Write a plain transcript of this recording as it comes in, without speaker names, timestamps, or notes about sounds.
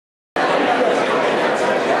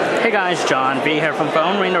Hey guys, John V here from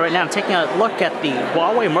PhoneArena. Right now I'm taking a look at the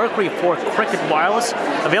Huawei Mercury for Cricket Wireless.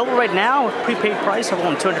 Available right now with prepaid price of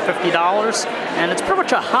only $250, and it's pretty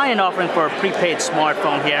much a high-end offering for a prepaid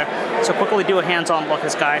smartphone here. So quickly do a hands-on look at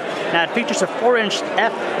this guy. Now it features a 4-inch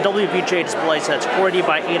FWVGA display, so it's 480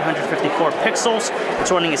 by 854 pixels.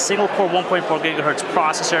 It's running a single-core 1.4 gigahertz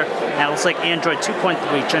processor, and it looks like Android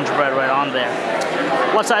 2.3 gingerbread right on there.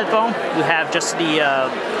 Left side of the phone, we have just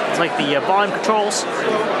the volume controls.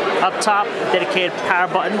 Up top, dedicated power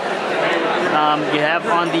button. You have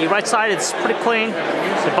on the right side, it's pretty clean.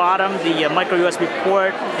 The bottom, the micro USB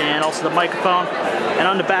port, and also the microphone. And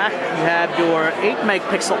on the back, you have your 8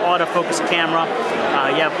 megapixel autofocus camera.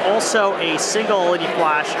 You have also a single LED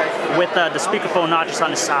flash with the speakerphone notches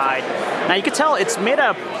on the side. Now you can tell it's made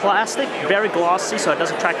out of plastic, very glossy, so it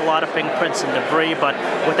doesn't attract a lot of fingerprints and debris, but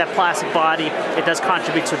with that plastic body, it does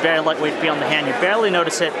contribute to a very lightweight feel in the hand. You barely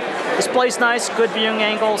notice it. Display's nice, good viewing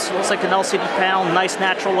angles, looks like an LCD panel, nice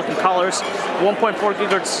natural looking colors, 1.4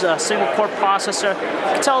 gigahertz single core processor.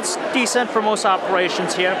 You can tell it's decent for most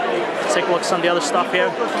operations here. Let's take a look at some of the other stuff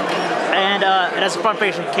here. And it has a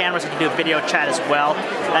front-facing camera, so you can do video chat as well.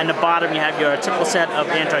 And the bottom, you have your typical set of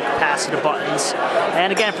Android capacitor buttons.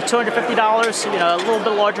 And again, for $250, you know, a little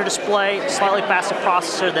bit larger display, slightly faster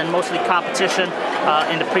processor than most of the competition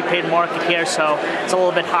in the prepaid market here, so it's a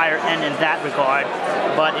little bit higher end in that regard.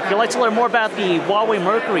 But if you'd like to learn more about the Huawei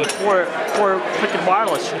Mercury for Cricket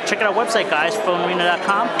Wireless, check out our website, guys,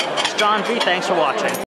 PhoneArena.com. It's John V. Thanks for watching.